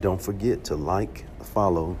Don't forget to like,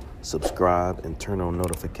 follow, subscribe, and turn on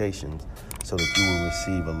notifications so that you will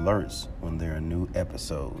receive alerts when there are new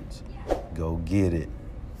episodes. Go get it.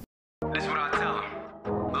 This what I tell 'em.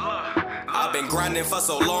 I've been grinding for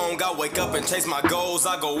so long, I wake up and chase my goals.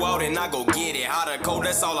 I go out and I go get it. Hot or cold,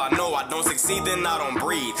 that's all I know. I don't succeed, then I don't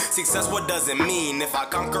breathe. Success, what does it mean? If I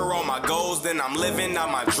conquer all my goals, then I'm living out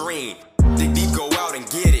my dream. Dig deep, go out and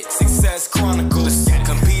get it. Success Chronicles,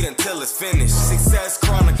 compete until it's finished. Success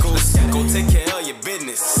Chronicles, go take care of your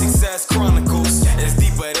business. Success Chronicles, it's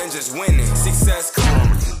deeper than just winning. Success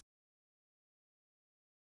Chronicles.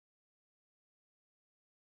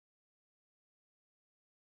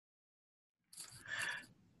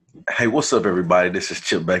 Hey, what's up, everybody? This is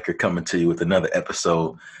Chip Baker coming to you with another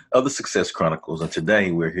episode of the Success Chronicles. And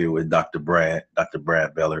today we're here with Dr. Brad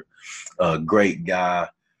Bellard, a great guy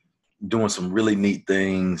doing some really neat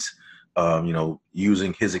things,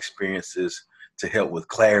 using his experiences to help with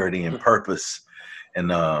clarity and purpose. And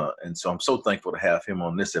so I'm so thankful to have him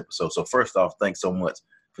on this episode. So first off, thanks so much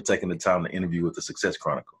for taking the time to interview with the Success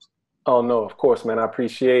Chronicles. Oh, no, of course, man. I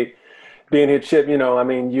appreciate being here, Chip. You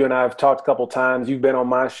and I have talked a couple of times. You've been on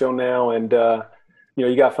my show now, and,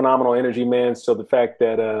 you got phenomenal energy, man. So the fact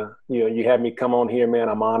that, you had me come on here, man,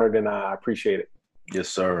 I'm honored and I appreciate it. Yes,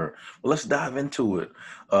 sir. Well, let's dive into it.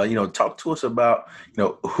 Talk to us about,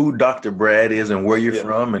 who Dr. Brad is and where you're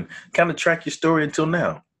from and kind of track your story until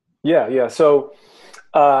now. Yeah. So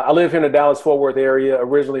I live here in the Dallas-Fort Worth area,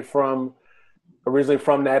 originally from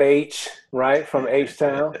that H, right? From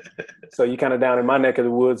H-Town. So you kind of down in my neck of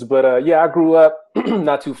the woods. But I grew up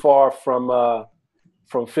not too far from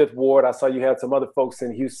Fifth Ward. I saw you had some other folks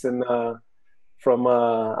in Houston from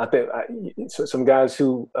some guys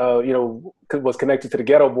who was connected to the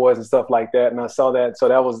Ghetto Boys and stuff like that, and I saw that, so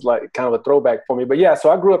that was like kind of a throwback for me. But yeah, so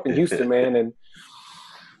I grew up in Houston, man, and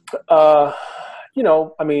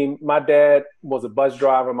my dad was a bus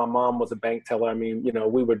driver, my mom was a bank teller.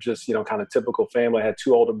 We were just kind of typical family. I had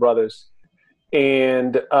two older brothers,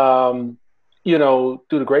 and through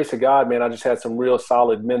the grace of God, man, I just had some real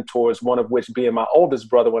solid mentors. One of which being my oldest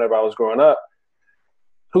brother whenever I was growing up,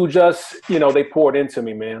 who just, they poured into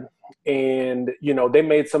me, man. And, they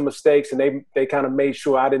made some mistakes and they kind of made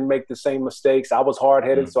sure I didn't make the same mistakes. I was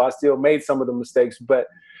hard-headed, so I still made some of the mistakes. But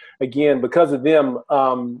again, because of them,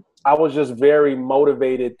 I was just very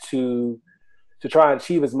motivated to try and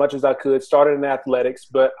achieve as much as I could. Started in athletics,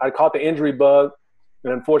 but I caught the injury bug.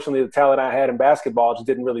 And unfortunately, the talent I had in basketball just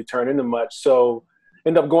didn't really turn into much. So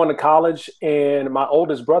ended up going to college, and my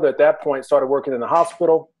oldest brother at that point started working in the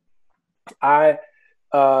hospital.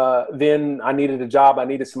 Then I needed a job. I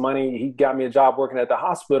needed some money. He got me a job working at the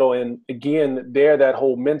hospital. And again, that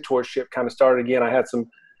whole mentorship kind of started again. I had some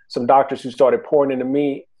doctors who started pouring into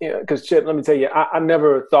me. Because Chip, let me tell you, I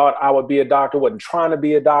never thought I would be a doctor. Wasn't trying to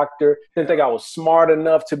be a doctor. Didn't think I was smart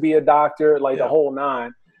enough to be a doctor, the whole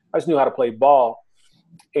nine. I just knew how to play ball.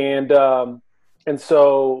 And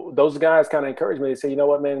so those guys kind of encouraged me to say, you know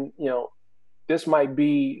what, man, this might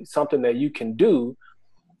be something that you can do.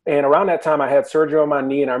 And around that time, I had surgery on my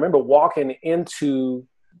knee, and I remember walking into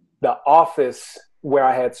the office where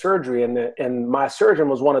I had surgery, and my surgeon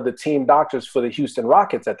was one of the team doctors for the Houston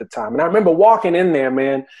Rockets at the time. And I remember walking in there,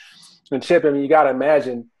 man, and Chip, you got to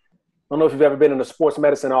imagine. I don't know if you've ever been in a sports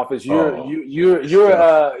medicine office. You're an athlete, so you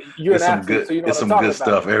know what I'm talking about. There's some good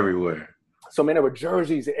stuff everywhere. So, man, there were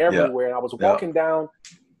jerseys everywhere, and I was walking down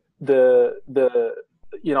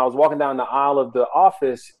I was walking down the aisle of the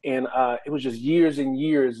office, and it was just years and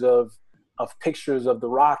years of pictures of the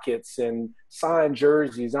Rockets and signed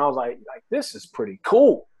jerseys. And I was like, this is pretty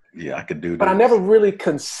cool. Yeah, I could do that. But I never really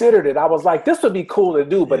considered it. I was like, this would be cool to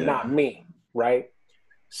do, but not me, right?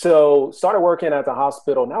 So started working at the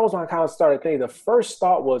hospital, and that was when I kind of started thinking. The first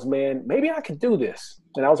thought was, man, maybe I could do this.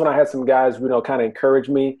 And that was when I had some guys, kind of encourage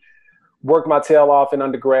me. Worked my tail off in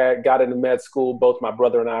undergrad, got into med school, both my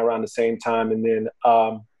brother and I around the same time. And then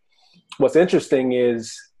what's interesting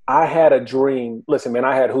is I had a dream. Listen, man,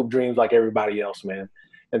 I had hoop dreams like everybody else, man.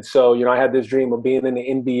 And so, I had this dream of being in the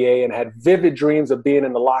NBA and had vivid dreams of being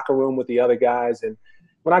in the locker room with the other guys. And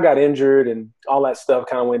when I got injured and all that stuff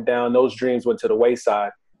kind of went down, those dreams went to the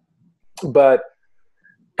wayside. But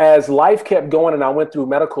as life kept going and I went through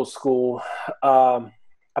medical school,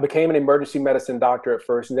 I became an emergency medicine doctor at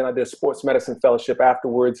first, and then I did a sports medicine fellowship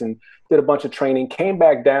afterwards and did a bunch of training, came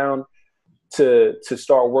back down to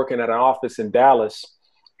start working at an office in Dallas.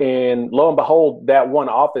 And lo and behold, that one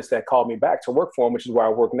office that called me back to work for them, which is where I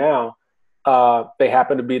work now, they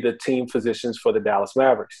happen to be the team physicians for the Dallas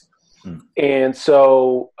Mavericks. And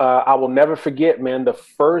so I will never forget, man, the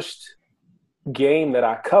first game that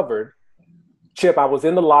I covered, Chip, I was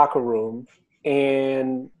in the locker room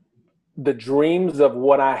and the dreams of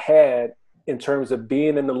what I had in terms of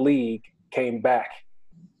being in the league came back.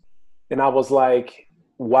 And I was like,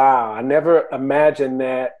 wow, I never imagined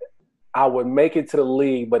that I would make it to the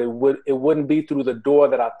league, but it wouldn't be through the door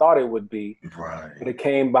that I thought it would be. Right. But it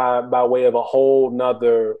came by way of a whole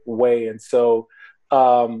nother way. And so,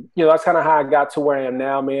 that's kind of how I got to where I am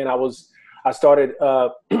now, man. I started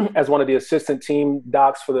as one of the assistant team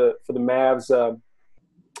docs for the Mavs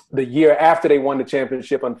the year after they won the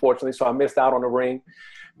championship, unfortunately. So I missed out on the ring.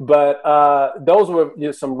 But those were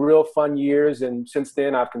some real fun years. And since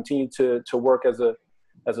then, I've continued to work as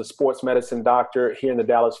a sports medicine doctor here in the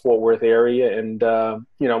Dallas-Fort Worth area. And,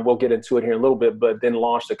 we'll get into it here in a little bit, but then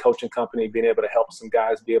launched a coaching company, being able to help some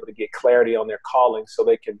guys be able to get clarity on their calling so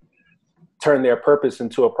they can turn their purpose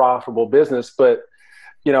into a profitable business. But,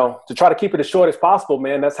 to try to keep it as short as possible,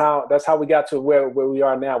 man, that's how we got to where we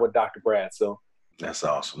are now with Dr. Brad. So that's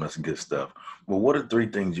awesome. That's good stuff. Well, what are 3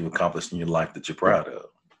 things you've accomplished in your life that you're proud of?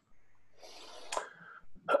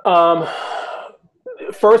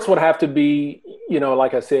 First would have to be,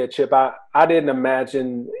 like I said, Chip, I didn't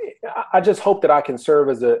imagine, I just hope that I can serve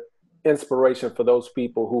as an inspiration for those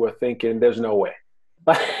people who are thinking there's no way.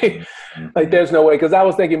 Like there's no way. Because I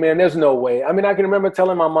was thinking, man, there's no way. I mean, I can remember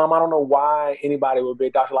telling my mom, I don't know why anybody would be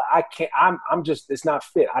a doctor. Like, I can't, I'm just, it's not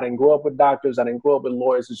fit. I didn't grow up with doctors. I didn't grow up with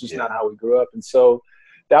lawyers. It's just not how we grew up. And so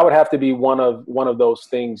that would have to be one of those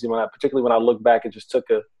things. Particularly when I look back, it just took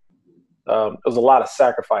it was a lot of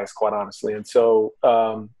sacrifice, quite honestly. And so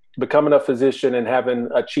becoming a physician and having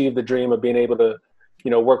achieved the dream of being able to,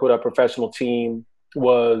 work with a professional team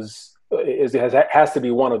has to be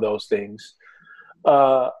one of those things.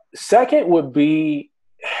 Second would be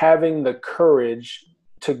having the courage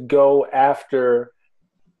to go after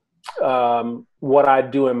what I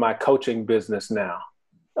do in my coaching business now.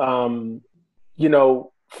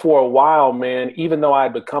 For a while, man, even though I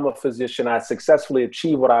had become a physician, I successfully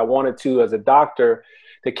achieved what I wanted to as a doctor.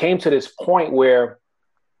 It came to this point where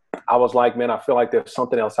I was like, man, I feel like there's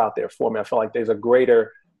something else out there for me. I feel like there's a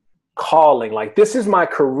greater calling. Like, this is my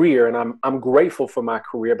career, and I'm grateful for my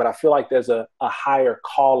career, but I feel like there's a higher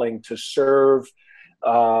calling to serve,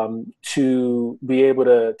 to be able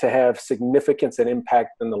to have significance and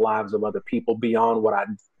impact in the lives of other people beyond what I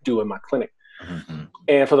do in my clinic. Mm-hmm.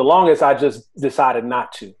 And for the longest, I just decided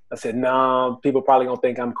not to. I said, no, people probably gonna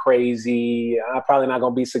think I'm crazy. I'm probably not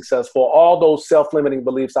gonna be successful. All those self-limiting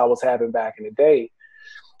beliefs I was having back in the day.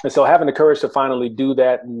 And so having the courage to finally do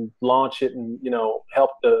that and launch it and,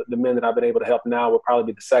 help the men that I've been able to help now will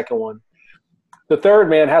probably be the second one. The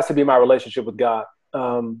third, man, has to be my relationship with God,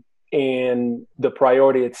 and the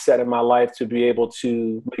priority it's set in my life to be able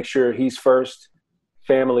to make sure he's first,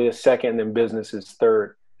 family is second, and then business is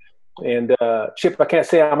third. And Chip, I can't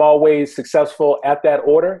say I'm always successful at that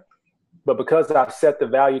order, but because I've set the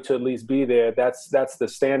value to at least be there, that's the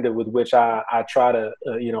standard with which I try to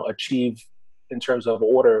achieve in terms of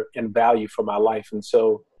order and value for my life. And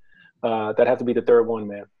so that has to be the third one,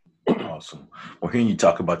 man. Awesome. Well, hearing you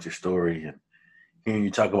talk about your story and hearing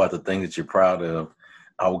you talk about the things that you're proud of,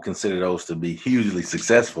 I would consider those to be hugely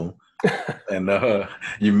successful. And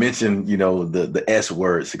you mentioned, the S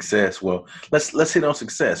word, success. Well, let's hit on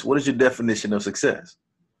success. What is your definition of success?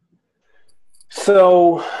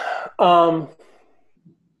 So,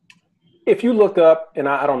 if you look up, and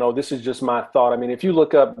I don't know, this is just my thought. I mean, if you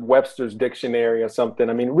look up Webster's dictionary or something,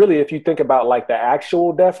 I mean, really, if you think about like the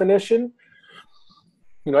actual definition,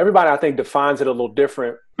 everybody I think defines it a little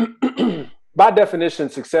different. By definition,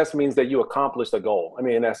 success means that you accomplished a goal. I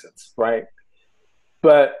mean, in essence, right?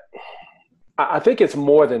 But I think it's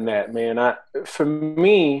more than that, man. For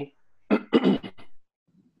me,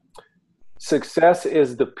 success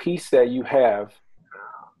is the peace that you have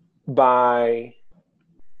by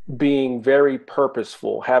being very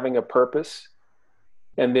purposeful, having a purpose,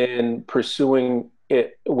 and then pursuing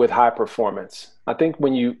it with high performance. I think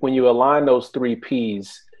when you align those 3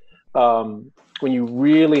 Ps, when you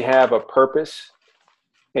really have a purpose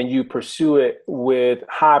and you pursue it with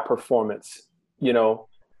high performance,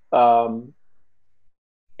 and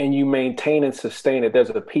you maintain and sustain it, there's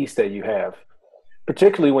a peace that you have,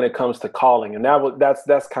 particularly when it comes to calling. And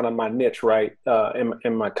that's kind of my niche, right?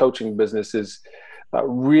 In my coaching business is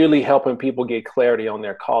really helping people get clarity on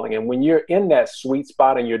their calling. And when you're in that sweet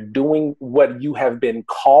spot and you're doing what you have been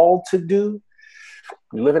called to do,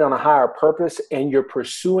 you're living on a higher purpose and you're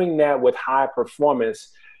pursuing that with high performance,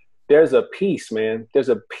 there's a peace, man. There's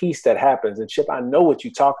a peace that happens. And Chip, I know what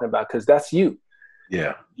you're talking about because that's you.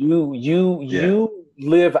 Yeah. You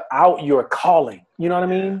live out your calling. You know what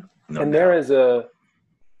I mean? No and doubt. there is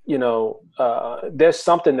there's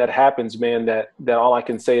something that happens, man, that all I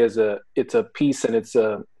can say is it's a piece, and it's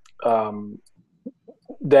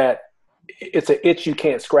that it's an itch you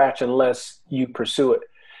can't scratch unless you pursue it.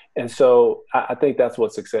 And so I think that's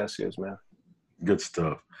what success is, man. Good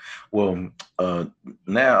stuff. Well,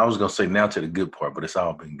 now I was going to say now to the good part, but it's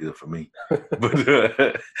all been good for me.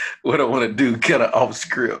 But what I want to do kind of off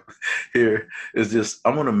script here is just,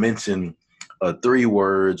 I'm going to mention 3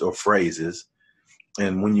 words or phrases.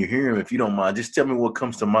 And when you hear them, if you don't mind, just tell me what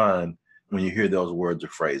comes to mind when you hear those words or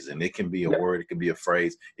phrases. And it can be a word, it can be a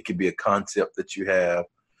phrase, it can be a concept that you have,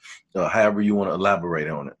 however you want to elaborate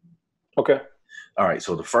on it. Okay. All right.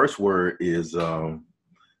 So the first word is,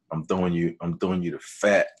 I'm throwing you the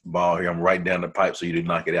fat ball here. I'm right down the pipe so you didn't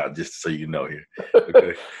knock it out, just so you know here.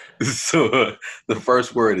 Okay. So the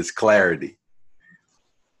first word is clarity.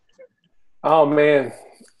 Oh man,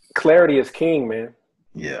 clarity is king, man.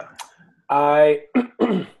 Yeah. I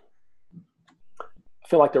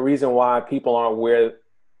feel like the reason why people aren't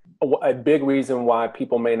a big reason why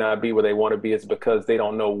people may not be where they want to be is because they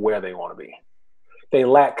don't know where they want to be. They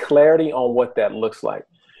lack clarity on what that looks like.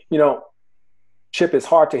 Chip, it's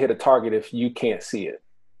hard to hit a target if you can't see it.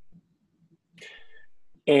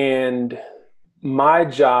 And my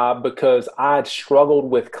job, because I'd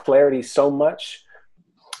struggled with clarity so much,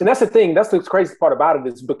 and that's the thing, that's the crazy part about it,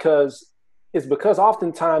 is because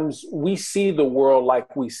oftentimes we see the world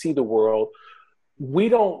like we see the world. We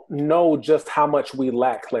don't know just how much we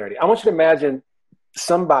lack clarity. I want you to imagine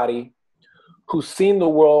somebody who's seen the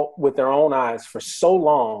world with their own eyes for so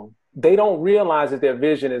long, they don't realize that their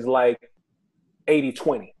vision is like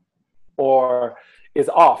 80-20 or is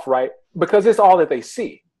off, right? Because it's all that they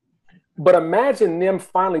see. But imagine them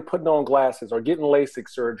finally putting on glasses or getting LASIK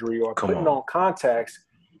surgery or putting on contacts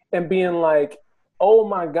and being like, oh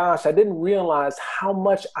my gosh, I didn't realize how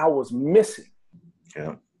much I was missing.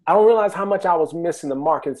 Yeah. I don't realize how much I was missing the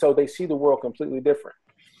mark. And so they see the world completely different.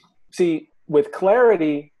 See, with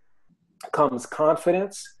clarity comes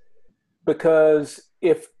confidence, because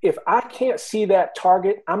if I can't see that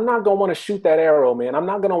target, I'm not going to want to shoot that arrow, man. I'm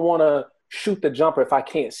not going to want to shoot the jumper if I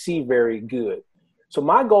can't see very good. So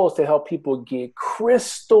my goal is to help people get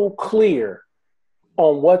crystal clear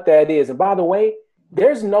on what that is. And by the way,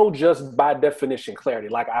 there's no just by definition clarity,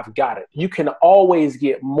 like I've got it. You can always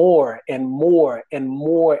get more and more and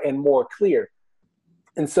more and more clear.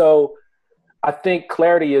 And so I think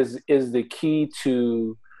clarity is the key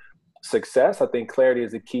to success. I think clarity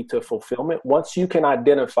is the key to fulfillment. Once you can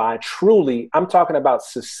identify truly, I'm talking about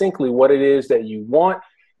succinctly, what it is that you want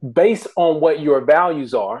based on what your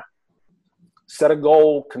values are, set a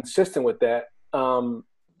goal consistent with that.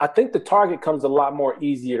 I think the target comes a lot more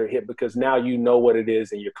easier to hit because now you know what it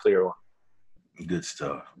is and you're clear on. Good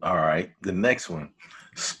stuff. All right. The next one,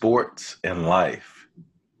 sports and life.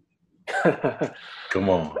 Come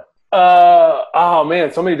on. Oh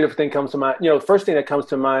man, so many different things comes to mind. The first thing that comes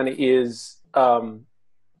to mind is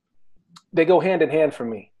they go hand in hand for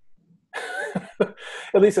me,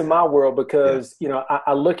 at least in my world, because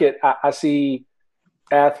I look at, I see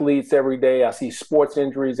athletes every day. I see sports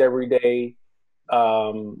injuries every day.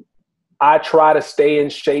 I try to stay in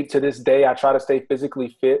shape to this day. I try to stay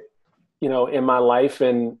physically fit, in my life,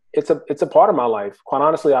 and it's a part of my life. Quite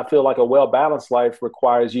honestly, I feel like a well-balanced life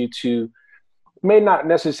requires you to may not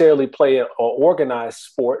necessarily play an organized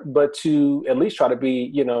sport, but to at least try to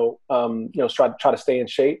be, try to stay in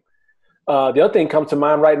shape. The other thing comes to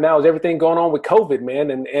mind right now is everything going on with COVID, man.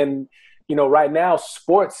 And right now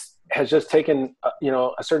sports has just taken,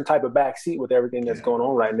 a certain type of backseat with everything that's going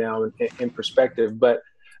on right now in perspective. But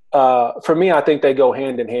for me, I think they go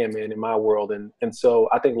hand in hand, man, in my world. And so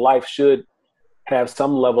I think life should have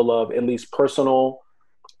some level of at least personal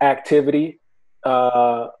activity.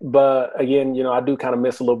 But again, I do kind of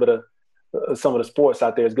miss a little bit of some of the sports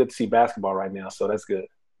out there. It's good to see basketball right now. So that's good.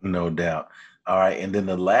 No doubt. All right. And then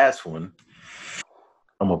the last one,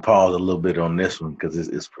 I'm going to pause a little bit on this one because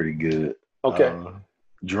it's pretty good. Okay.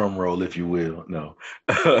 Drum roll, if you will. No.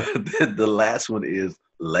 The last one is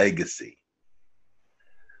legacy.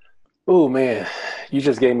 Oh man, you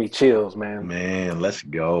just gave me chills, man. Man, let's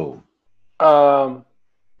go.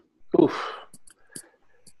 Oof.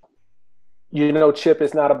 Chip,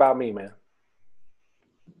 it's not about me, man.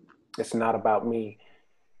 It's not about me.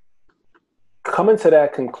 Coming to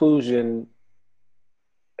that conclusion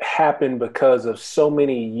happened because of so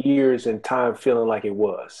many years and time feeling like it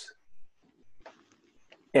was.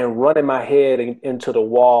 And running my head into the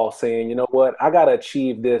wall saying, you know what, I got to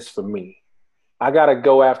achieve this for me. I got to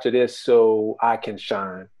go after this so I can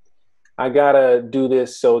shine. I got to do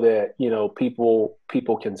this so that,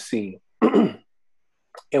 people can see.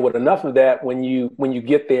 And with enough of that, when you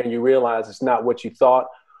get there and you realize it's not what you thought,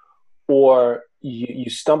 or you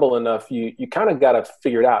stumble enough, you kind of got to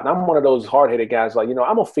figure it out. And I'm one of those hard-headed guys, like, I'm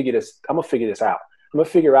gonna figure this out. I'm gonna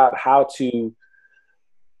figure out how to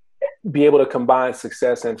be able to combine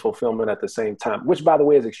success and fulfillment at the same time, which, by the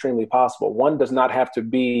way, is extremely possible. One does not have to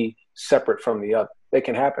be separate from the other. They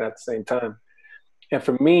can happen at the same time. And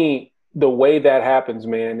for me, the way that happens,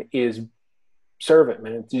 man, is serve it,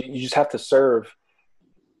 man. You just have to serve.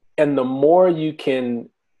 And the more you can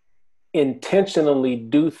intentionally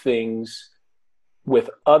do things with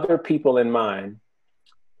other people in mind,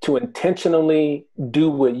 to intentionally do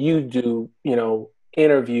what you do,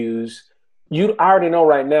 interviews, I already know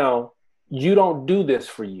right now, you don't do this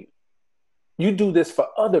for you. You do this for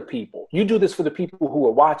other people. You do this for the people who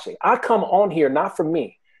are watching. I come on here, not for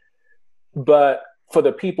me, but for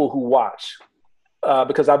the people who watch,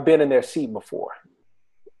 because I've been in their seat before.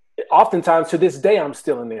 Oftentimes, to this day, I'm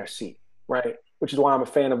still in their seat, right? Which is why I'm a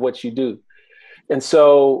fan of what you do. And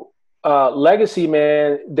so legacy,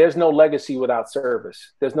 man, there's no legacy without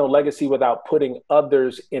service. There's no legacy without putting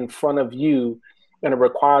others in front of you. And it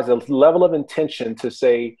requires a level of intention to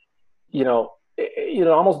say,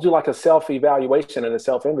 almost do like a self-evaluation and a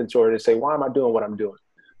self-inventory to say, why am I doing what I'm doing?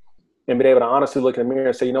 And be able to honestly look in the mirror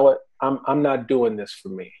and say, you know what, I'm not doing this for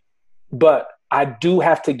me. But I do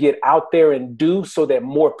have to get out there and do so that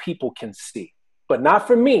more people can see. But not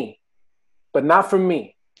for me,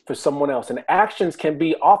 for someone else. And actions can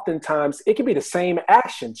be oftentimes, it can be the same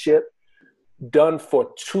action, Chip, done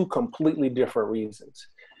for two completely different reasons.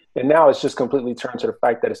 And now it's just completely turned to the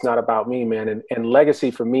fact that it's not about me, man. And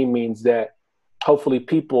legacy for me means that hopefully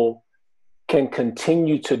people can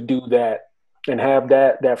continue to do that and have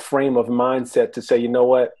that frame of mindset to say, you know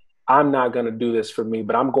what, I'm not going to do this for me,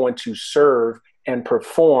 but I'm going to serve and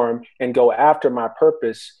perform and go after my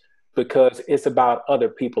purpose because it's about other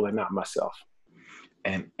people and not myself.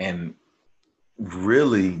 And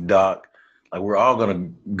really, Doc, like, we're all going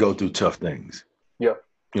to go through tough things. Yep.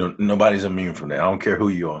 Nobody's immune from that. I don't care who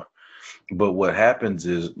you are. But what happens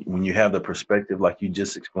is when you have the perspective, like you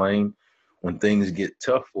just explained, when things get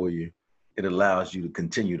tough for you, it allows you to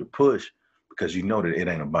continue to push because you know that it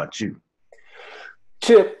ain't about you.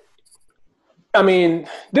 Chip, I mean,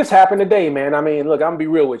 this happened today, man. I mean, look, I'm going to be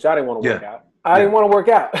real with you. I didn't want to work out. I didn't want to work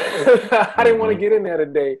out. I didn't want to get in there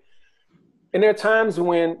today. And there are times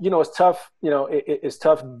when, it's tough, it's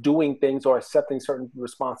tough doing things or accepting certain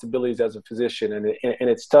responsibilities as a physician. And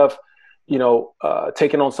it's tough,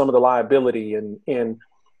 taking on some of the liability and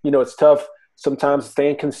it's tough sometimes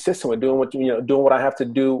staying consistent with doing what I have to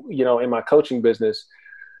do, in my coaching business.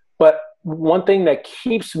 But one thing that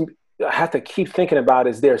I have to keep thinking about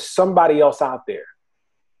is there's somebody else out there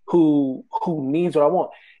who needs what I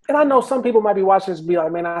want. And I know some people might be watching this and be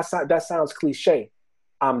like, man, that sounds cliche.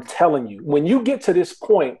 I'm telling you, when you get to this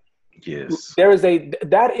point, yes,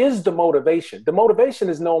 that is the motivation. The motivation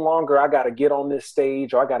is no longer, I got to get on this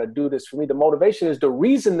stage or I got to do this for me. The motivation is the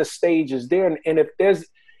reason the stage is there. And if there's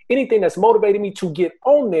anything that's motivating me to get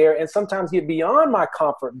on there and sometimes get beyond my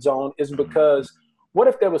comfort zone is because what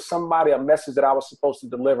if there was a message that I was supposed to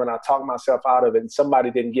deliver and I talked myself out of it and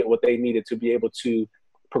somebody didn't get what they needed to be able to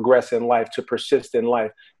progress in life, to persist in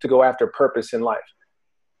life, to go after purpose in life?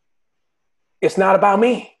 It's not about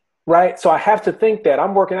me, right? So I have to think that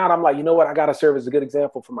I'm working out. I'm like, you know what? I got to serve as a good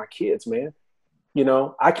example for my kids, man.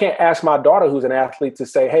 I can't ask my daughter who's an athlete to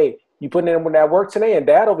say, hey, you putting in that work today and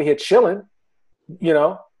dad over here chilling,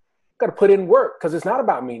 got to put in work because it's not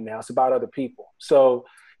about me now. It's about other people. So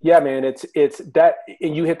yeah, man, it's that,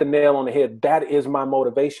 and you hit the nail on the head. That is my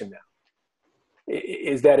motivation now,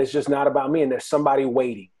 is that it's just not about me and there's somebody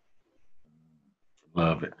waiting.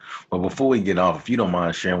 Love it. Well, before we get off, if you don't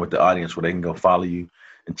mind sharing with the audience where they can go follow you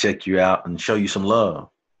and check you out and show you some love.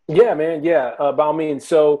 Yeah, man. Yeah, by all means.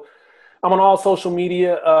 So I'm on all social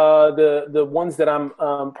media. The ones that I'm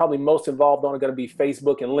probably most involved on are going to be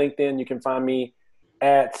Facebook and LinkedIn. You can find me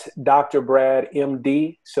at Dr. Brad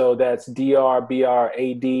MD. So that's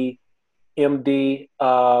DRBRAD MD.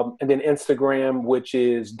 And then Instagram, which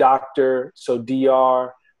is Dr. So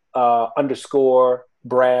DR _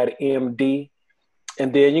 Brad MD.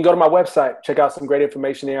 And then you can go to my website, check out some great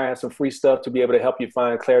information there. I have some free stuff to be able to help you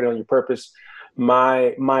find clarity on your purpose.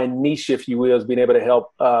 My niche, if you will, is being able to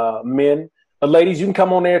help men. Ladies, you can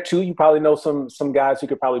come on there too. You probably know some guys who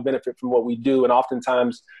could probably benefit from what we do. And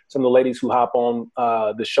oftentimes some of the ladies who hop on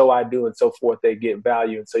the show I do and so forth, they get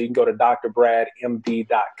value. And so you can go to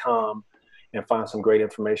drbradmd.com and find some great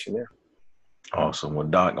information there. Awesome. Well,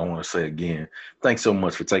 Doc, I want to say again, thanks so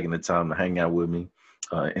much for taking the time to hang out with me,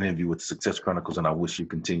 interview with the Success Chronicles, and I wish you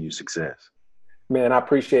continued success. Man, I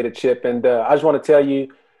appreciate it, Chip. And I just want to tell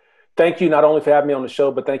you, thank you not only for having me on the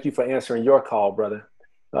show, but thank you for answering your call, brother.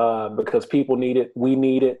 Because people need it, we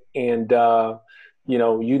need it, and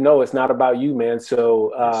it's not about you, man.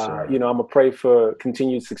 So I'm gonna pray for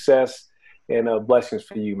continued success and blessings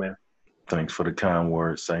for you, man. Thanks for the kind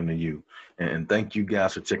words. Same to you, and thank you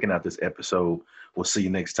guys for checking out this episode. We'll see you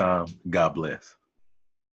next time. God bless.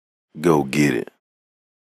 Go get it.